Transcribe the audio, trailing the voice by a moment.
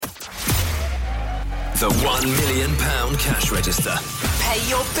The £1 million cash register. Pay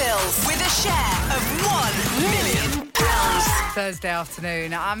your bills with a share of £1 million. Thursday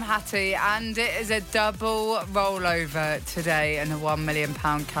afternoon, I'm Hattie, and it is a double rollover today in the £1 million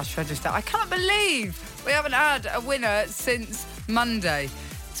cash register. I can't believe we haven't had a winner since Monday.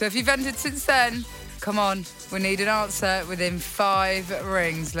 So if you've entered since then, come on, we need an answer within 5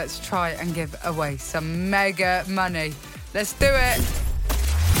 rings. Let's try and give away some mega money. Let's do it.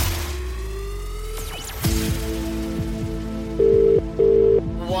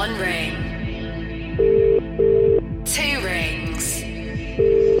 One ring. 2 rings.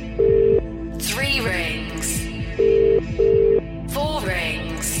 3 rings. 4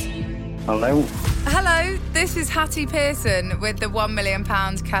 rings. Hello? Hello, this is Hattie Pearson with the £1 million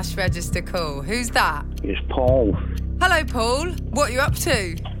cash register call. Who's that? It's Paul. Hello, Paul. What are you up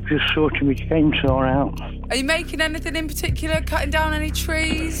to? Just sorting my chainsaw out. Are you making anything in particular? Cutting down any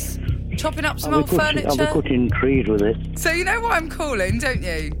trees? Chopping up some old furniture? I'll be cutting trees with it. So you know why I'm calling, don't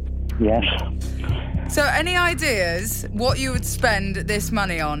you? Yes. So any ideas what you would spend this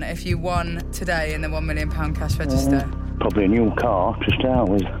money on if you won today in the £1 million cash register? Probably a new car to start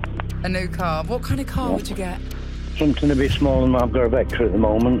with. A new car. What kind of car would you get? Something a bit smaller than I've got a Vectra at the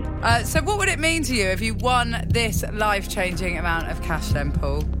moment. So what would it mean to you if you won this life-changing amount of cash then,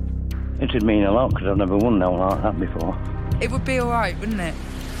 Paul? It'd mean a lot because I've never won nothing like that before. It would be all right, wouldn't it?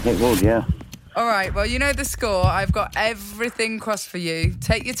 It would, yeah. All right, well, you know the score. I've got everything crossed for you.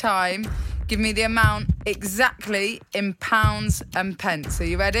 Take your time. Give me the amount exactly in pounds and pence. Are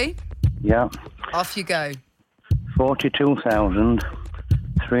you ready? Yeah. Off you go.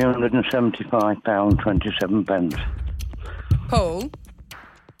 £42,375.27. Paul?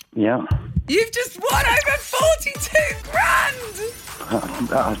 Yeah. You've just won over 42 grand!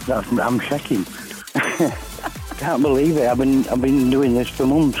 I'm checking. Can't believe it. I've been doing this for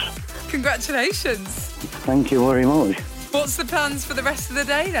months. Congratulations. Thank you very much. What's the plans for the rest of the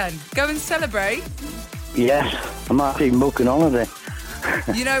day then? Go and celebrate? Yes. I might even book an holiday.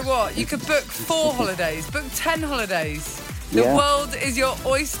 You know what? You could book 4 holidays. Book 10 holidays. The world is your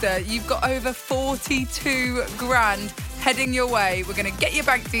oyster. You've got over 42 grand heading your way. We're going to get your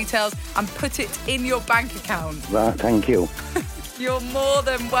bank details and put it in your bank account. Right, thank you. You're more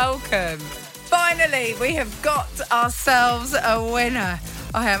than welcome. Finally, we have got ourselves a winner.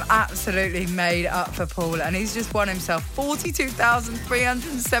 I am absolutely made up for Paul, and he's just won himself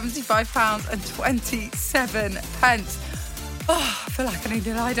 £42,375.27. Oh, I feel like I need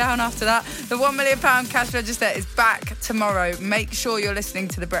to lie down after that. The £1 million cash register is back tomorrow. Make sure you're listening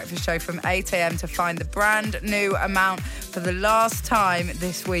to The Breakfast Show from 8 a.m. to find the brand new amount for the last time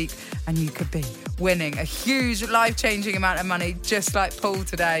this week. And you could be winning a huge life-changing amount of money just like Paul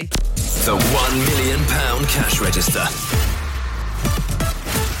today. The £1 million cash register.